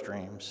Pharaoh's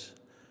dreams.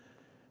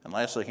 And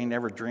lastly, he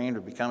never dreamed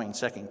of becoming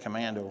second in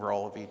command over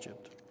all of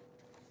Egypt.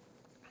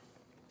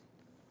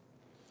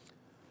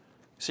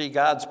 See,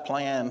 God's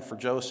plan for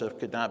Joseph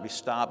could not be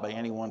stopped by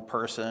any one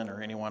person or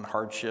any one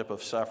hardship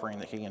of suffering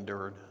that he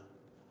endured.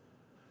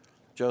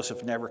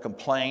 Joseph never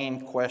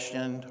complained,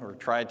 questioned, or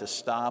tried to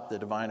stop the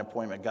divine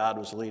appointment God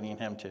was leading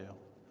him to.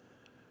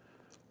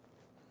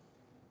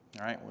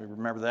 All right, we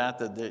remember that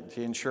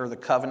to ensure the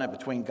covenant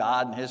between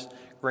God and his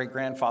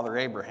great-grandfather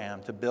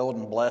Abraham, to build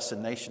and bless a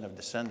nation of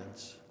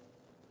descendants.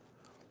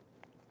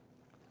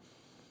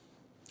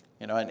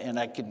 And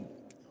I can,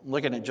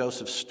 looking at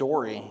Joseph's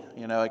story,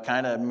 it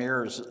kind of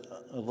mirrors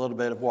a little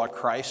bit of what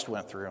Christ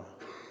went through.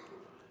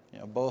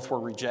 Both were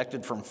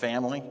rejected from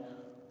family.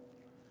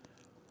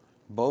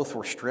 Both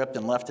were stripped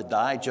and left to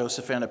die.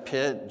 Joseph in a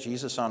pit,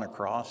 Jesus on a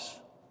cross.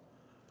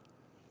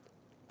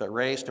 But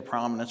raised to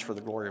prominence for the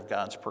glory of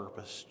God's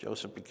purpose.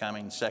 Joseph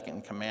becoming second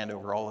in command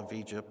over all of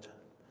Egypt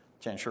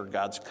to ensure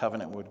God's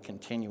covenant would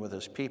continue with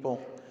his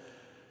people.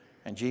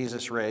 And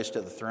Jesus raised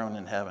to the throne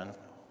in heaven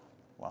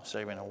while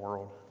saving a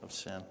world of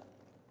sin.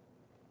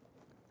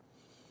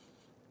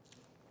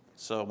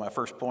 So my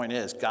first point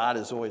is, God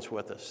is always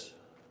with us.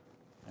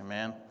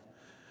 Amen?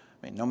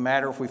 No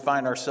matter if we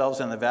find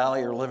ourselves in the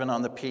valley or living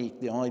on the peak,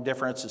 the only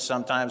difference is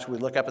sometimes we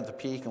look up at the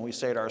peak and we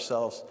say to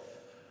ourselves,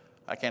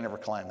 I can't ever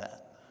climb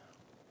that.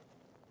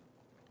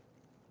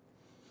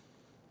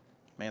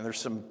 There's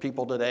some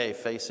people today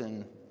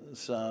facing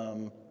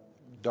some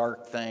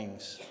dark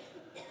things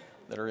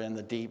that are in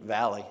the deep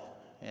valley,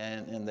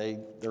 and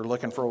they're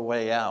looking for a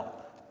way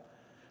out.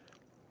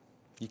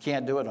 You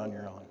can't do it on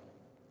your own.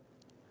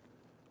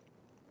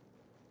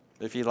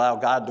 If you allow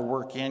God to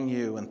work in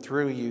you and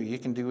through you, you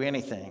can do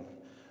anything.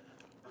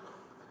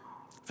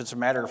 If it's a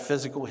matter of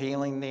physical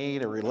healing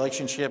need, a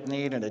relationship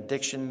need, an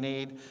addiction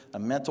need, a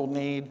mental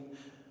need,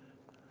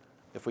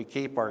 if we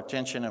keep our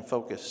attention and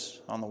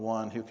focus on the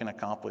one who can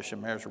accomplish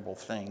immeasurable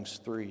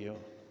things through you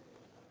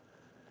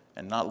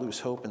and not lose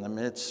hope in the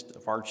midst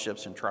of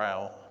hardships and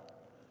trial,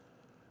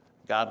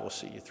 God will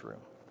see you through.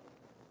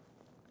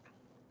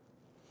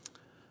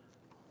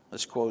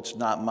 This quote's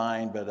not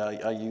mine, but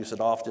I use it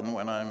often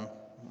when I'm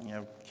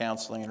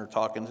counseling or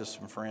talking to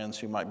some friends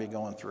who might be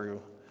going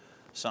through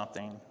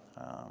something.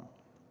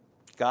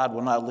 God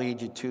will not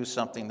lead you to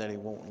something that he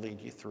won't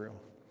lead you through.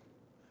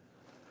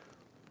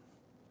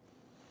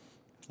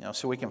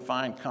 So we can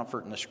find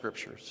comfort in the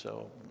scriptures.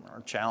 So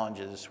our challenge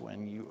is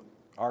when you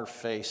are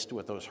faced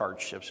with those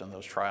hardships and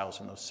those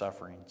trials and those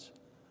sufferings,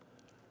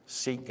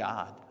 seek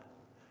God.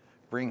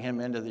 Bring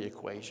him into the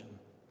equation.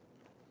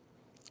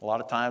 A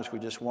lot of times we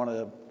just want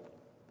to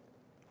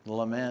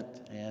lament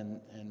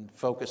and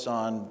focus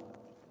on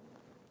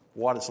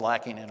what is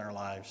lacking in our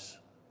lives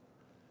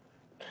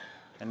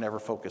and never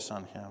focus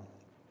on him.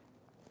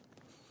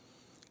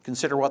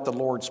 Consider what the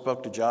Lord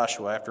spoke to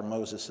Joshua after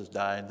Moses has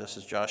died. This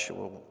is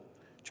Joshua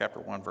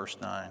chapter 1, verse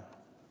 9.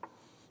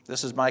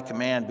 This is my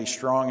command, be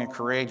strong and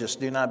courageous.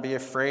 Do not be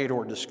afraid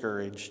or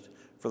discouraged,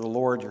 for the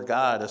Lord your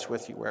God is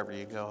with you wherever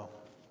you go.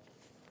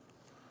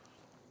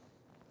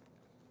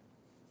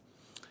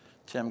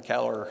 Tim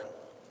Keller,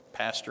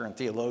 pastor and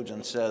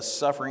theologian, says,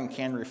 suffering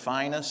can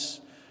refine us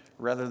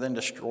rather than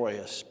destroy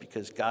us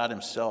because God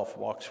himself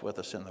walks with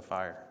us in the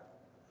fire.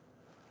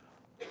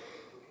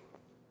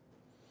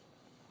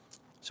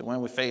 So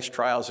when we face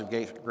trials of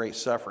great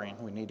suffering,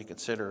 we need to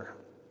consider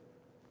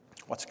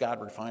What's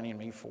God refining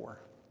me for?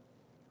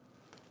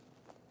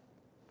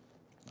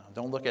 Now,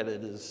 don't look at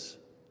it as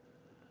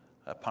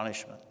a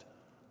punishment.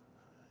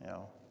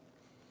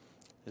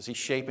 Is he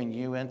shaping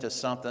you into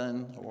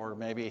something, or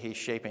maybe he's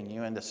shaping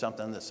you into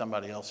something that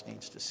somebody else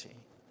needs to see?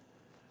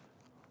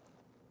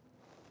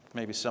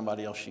 Maybe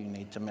somebody else you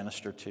need to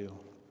minister to.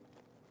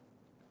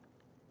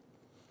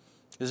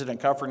 Is it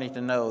comforting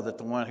to know that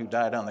the one who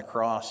died on the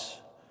cross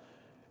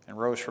and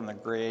rose from the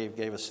grave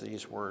gave us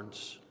these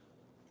words?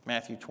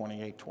 Matthew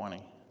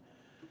 28:20.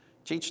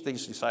 Teach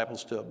these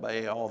disciples to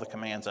obey all the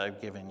commands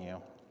I've given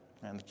you.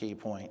 And the key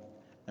point,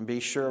 and be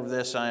sure of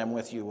this, I am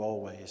with you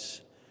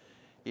always,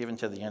 even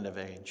to the end of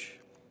age.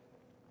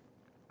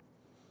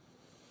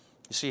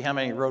 You see how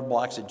many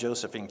roadblocks that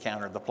Joseph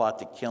encountered: the plot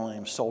to kill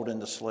him, sold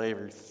into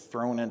slavery,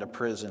 thrown into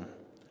prison.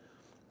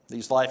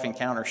 These life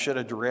encounters should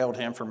have derailed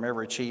him from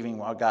ever achieving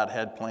what God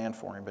had planned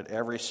for him, but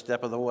every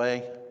step of the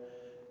way,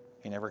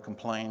 he never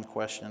complained,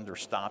 questioned, or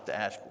stopped to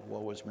ask,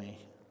 woe is me.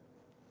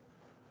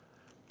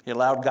 He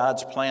allowed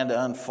God's plan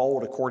to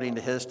unfold according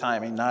to his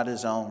timing, not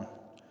his own.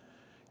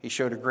 He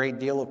showed a great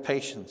deal of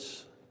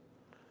patience,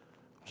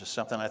 which is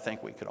something I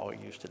think we could all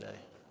use today.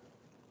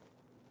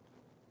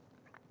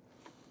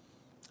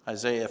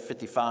 Isaiah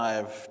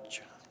 55,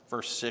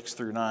 verse 6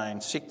 through 9.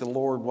 Seek the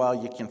Lord while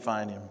you can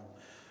find him.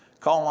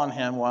 Call on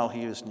him while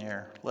he is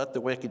near. Let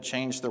the wicked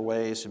change their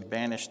ways and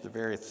banish the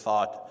very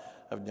thought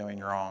of doing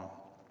wrong.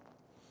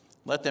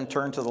 Let them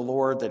turn to the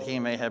Lord that he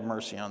may have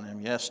mercy on them.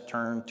 Yes,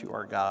 turn to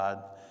our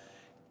God.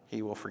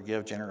 He will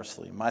forgive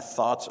generously. My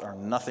thoughts are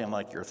nothing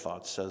like your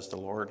thoughts, says the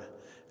Lord,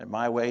 and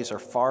my ways are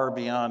far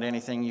beyond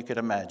anything you could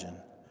imagine.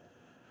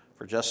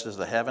 For just as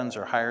the heavens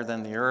are higher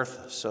than the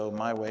earth, so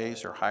my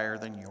ways are higher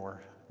than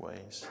your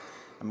ways,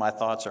 and my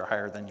thoughts are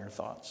higher than your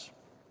thoughts.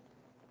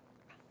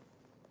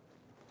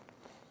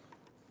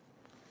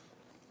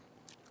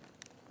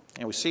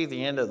 And we see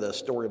the end of the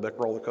storybook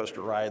roller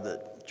coaster ride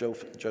that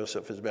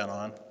Joseph has been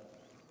on.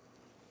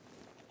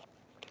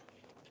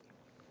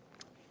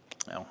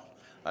 Now,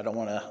 I don't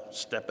want to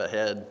step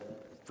ahead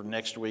for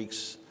next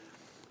week's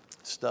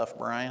stuff,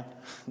 Brian,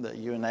 that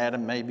you and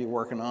Adam may be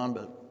working on,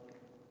 but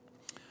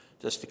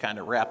just to kind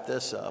of wrap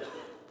this up.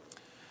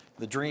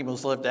 The dream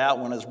was lived out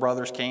when his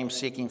brothers came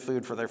seeking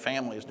food for their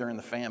families during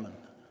the famine.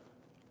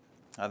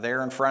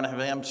 There in front of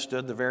him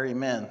stood the very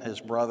men,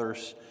 his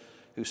brothers,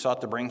 who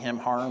sought to bring him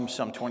harm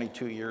some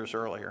 22 years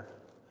earlier.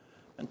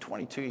 And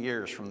 22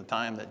 years from the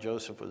time that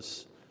Joseph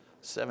was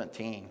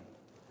 17.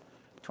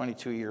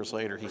 22 years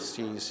later, he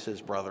sees his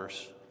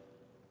brothers.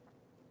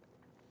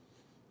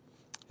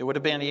 It would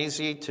have been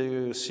easy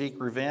to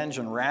seek revenge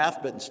and wrath,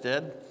 but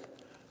instead,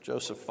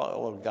 Joseph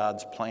followed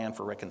God's plan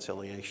for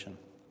reconciliation.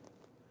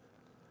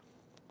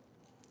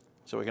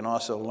 So we can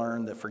also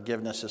learn that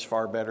forgiveness is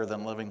far better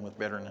than living with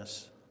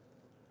bitterness.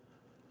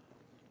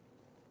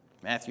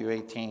 Matthew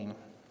 18,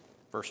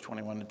 verse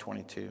 21 to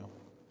 22.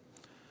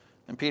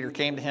 And Peter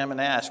came to him and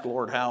asked,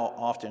 Lord, how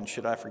often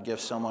should I forgive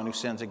someone who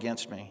sins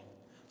against me?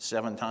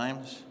 7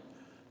 times?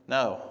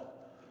 No,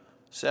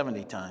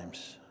 70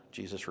 times,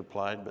 Jesus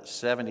replied, but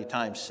 70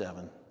 times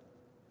 7.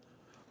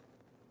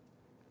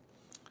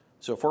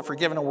 So if we're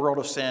forgiven a world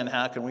of sin,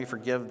 how can we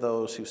forgive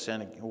those who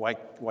sin? Why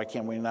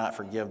can we not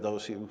forgive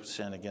those who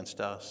sin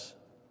against us?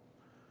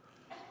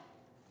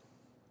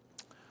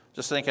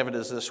 Just think of it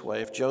as this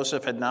way. If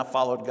Joseph had not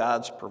followed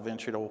God's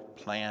providential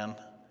plan,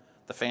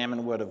 the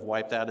famine would have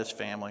wiped out his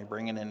family,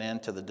 bringing an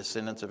end to the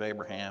descendants of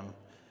Abraham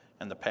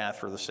and the path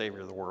for the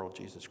Savior of the world,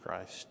 Jesus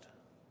Christ.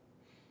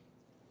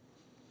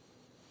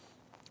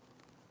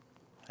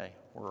 Hey,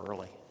 we're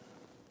early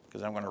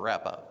because I'm going to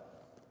wrap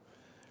up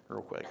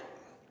real quick.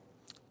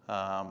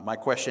 My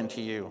question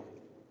to you,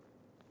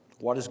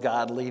 what is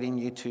God leading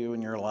you to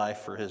in your life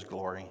for his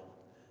glory?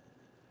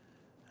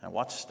 And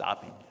what's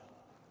stopping you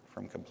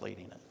from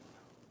completing it?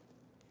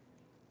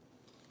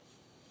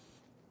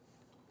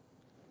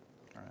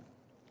 All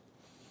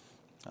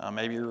right.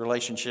 Maybe your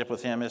relationship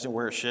with him isn't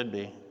where it should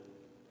be.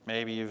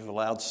 Maybe you've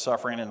allowed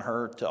suffering and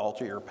hurt to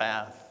alter your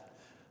path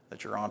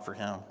that you're on for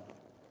him.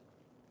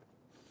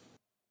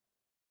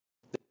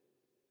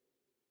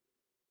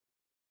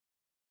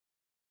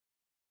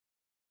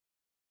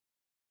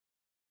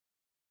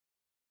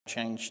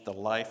 Change the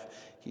life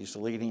he's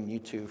leading you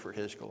to for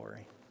his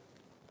glory.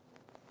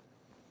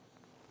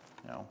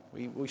 You know,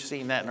 we've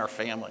seen that in our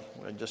family,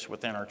 just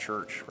within our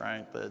church,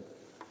 right? But,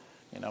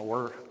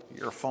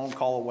 you're a phone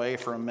call away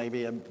from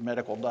maybe a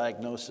medical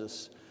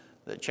diagnosis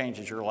that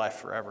changes your life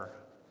forever.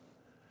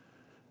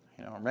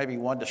 Or maybe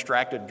one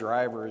distracted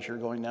driver as you're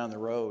going down the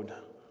road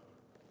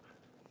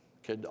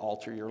could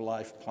alter your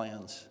life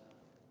plans.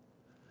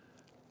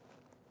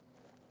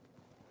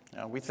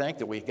 We think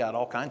that we've got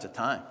all kinds of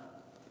time.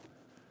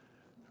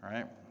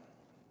 Right?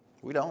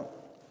 We don't.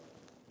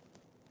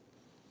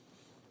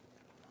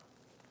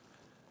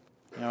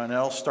 And it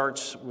all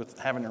starts with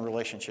having a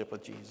relationship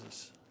with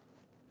Jesus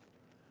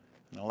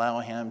and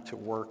allowing him to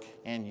work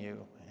in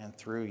you and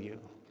through you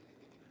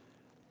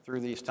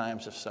through these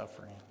times of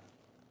suffering.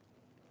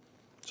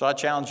 So I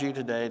challenge you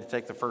today to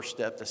take the first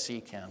step to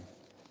seek him.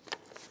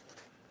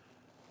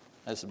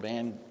 As the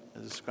band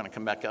is going to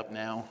come back up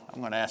now, I'm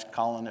going to ask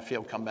Colin if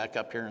he'll come back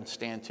up here and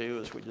stand too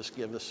as we just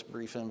give this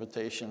brief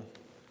invitation.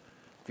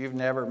 If you've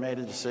never made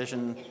a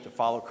decision to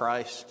follow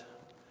Christ,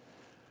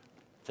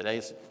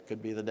 today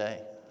could be the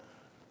day.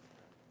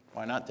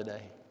 Why not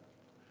today?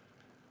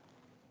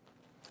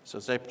 So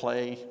as they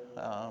play,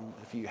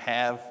 if you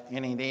have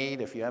any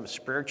need, if you have a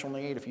spiritual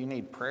need, if you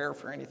need prayer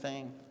for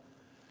anything,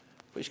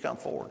 please come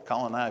forward.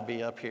 Colin and I will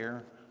be up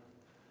here,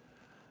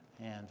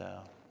 and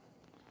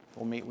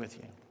we'll meet with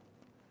you.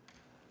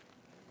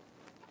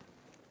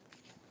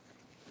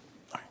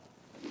 All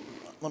right.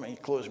 Let me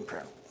close in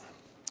prayer.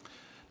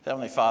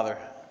 Heavenly Father,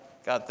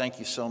 God, thank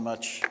you so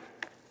much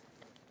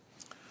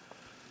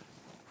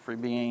for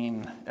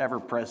being ever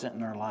present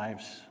in our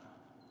lives.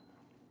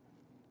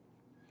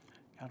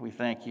 God, we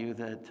thank you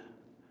that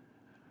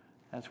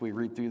as we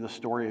read through the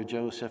story of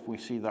Joseph, we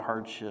see the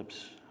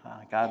hardships.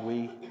 God,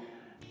 we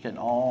can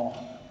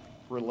all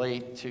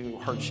relate to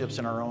hardships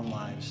in our own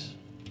lives.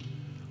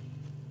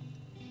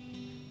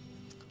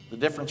 The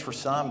difference for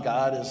some,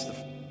 God, is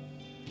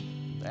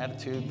the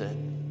attitude that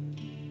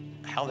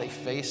how they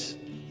face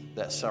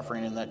that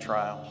suffering and that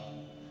trial.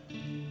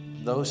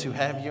 Those who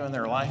have you in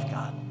their life,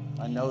 God,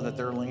 I know that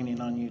they're leaning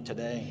on you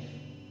today.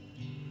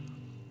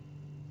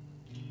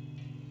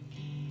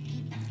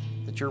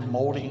 That you're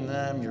molding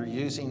them, you're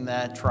using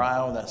that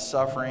trial, that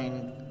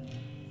suffering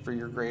for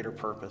your greater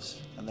purpose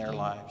in their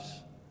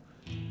lives.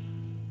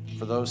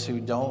 For those who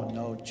don't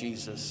know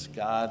Jesus,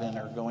 God, and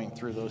are going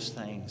through those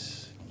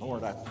things,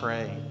 Lord, I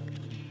pray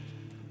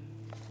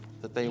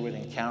that they would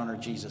encounter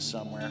Jesus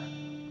somewhere,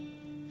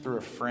 through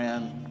a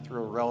friend,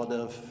 through a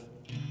relative,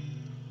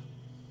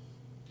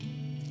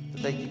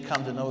 that they could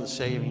come to know the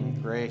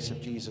saving grace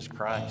of Jesus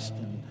Christ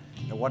and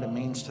what it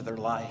means to their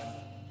life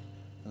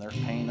and their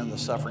pain and the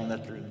suffering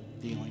that they're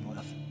dealing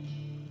with.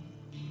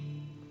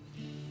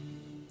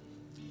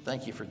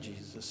 Thank you for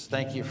Jesus.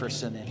 Thank you for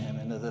sending him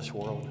into this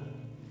world.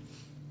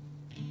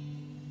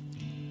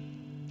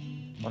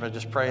 Lord, I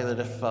just pray that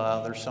if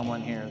there's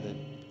someone here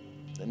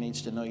that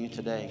needs to know you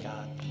today,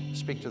 God,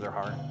 speak to their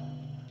heart.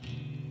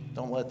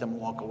 Don't let them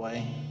walk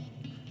away.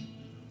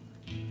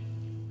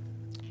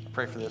 I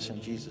pray for this in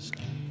Jesus'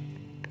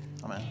 name.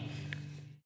 Amen.